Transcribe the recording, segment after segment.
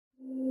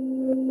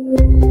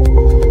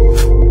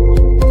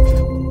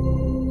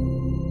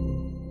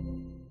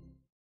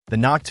The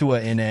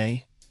Noctua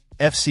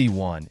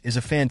NA-FC1 is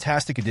a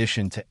fantastic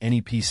addition to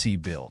any PC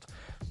build,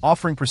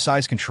 offering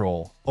precise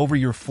control over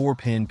your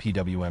 4-pin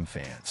PWM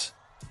fans.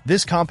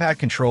 This compact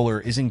controller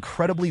is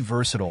incredibly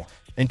versatile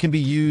and can be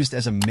used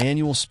as a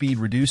manual speed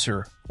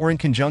reducer or in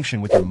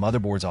conjunction with your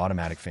motherboard's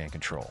automatic fan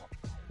control.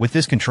 With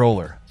this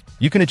controller,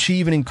 you can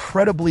achieve an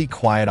incredibly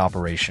quiet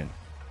operation,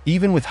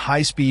 even with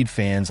high-speed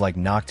fans like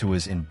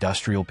Noctua's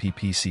industrial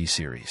PPC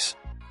series.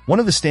 One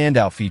of the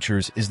standout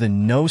features is the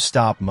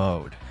no-stop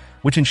mode,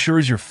 which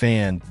ensures your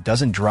fan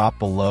doesn't drop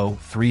below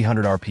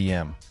 300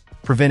 RPM,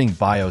 preventing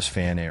BIOS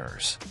fan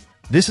errors.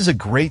 This is a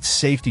great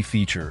safety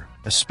feature,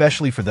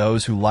 especially for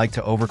those who like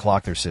to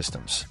overclock their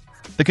systems.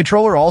 The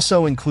controller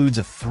also includes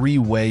a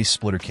 3-way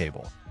splitter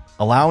cable,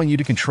 allowing you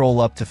to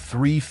control up to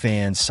 3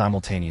 fans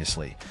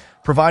simultaneously,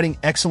 providing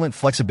excellent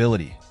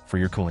flexibility for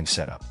your cooling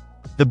setup.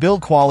 The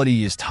build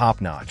quality is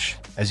top-notch,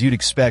 as you'd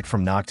expect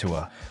from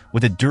Noctua,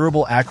 with a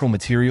durable acrylic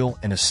material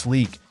and a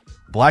sleek,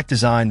 black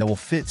design that will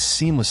fit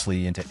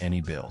seamlessly into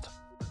any build.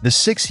 The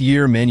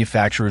 6-year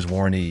manufacturer's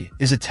warranty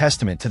is a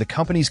testament to the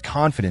company's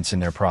confidence in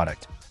their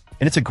product,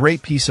 and it's a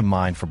great peace of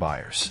mind for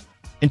buyers.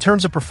 In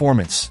terms of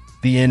performance,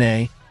 the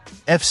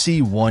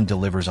NA-FC1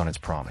 delivers on its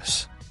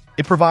promise.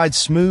 It provides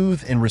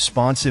smooth and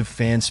responsive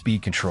fan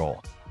speed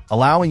control,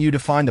 allowing you to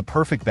find the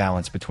perfect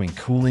balance between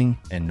cooling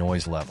and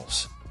noise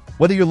levels.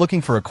 Whether you're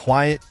looking for a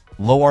quiet,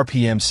 low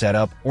RPM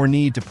setup or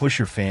need to push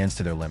your fans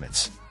to their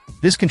limits,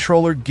 this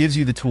controller gives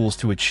you the tools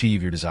to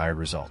achieve your desired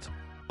result.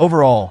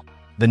 Overall,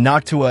 the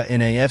Noctua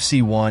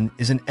NA-FC1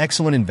 is an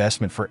excellent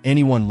investment for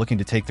anyone looking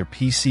to take their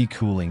PC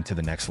cooling to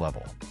the next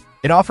level.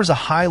 It offers a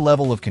high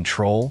level of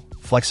control,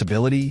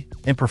 flexibility,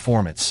 and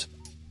performance,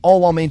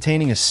 all while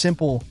maintaining a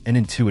simple and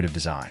intuitive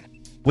design.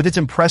 With its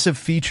impressive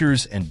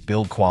features and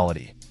build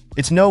quality,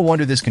 it's no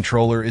wonder this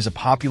controller is a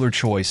popular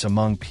choice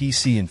among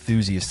PC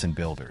enthusiasts and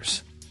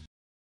builders.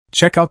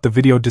 Check out the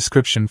video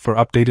description for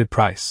updated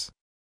price.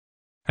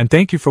 And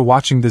thank you for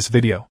watching this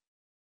video.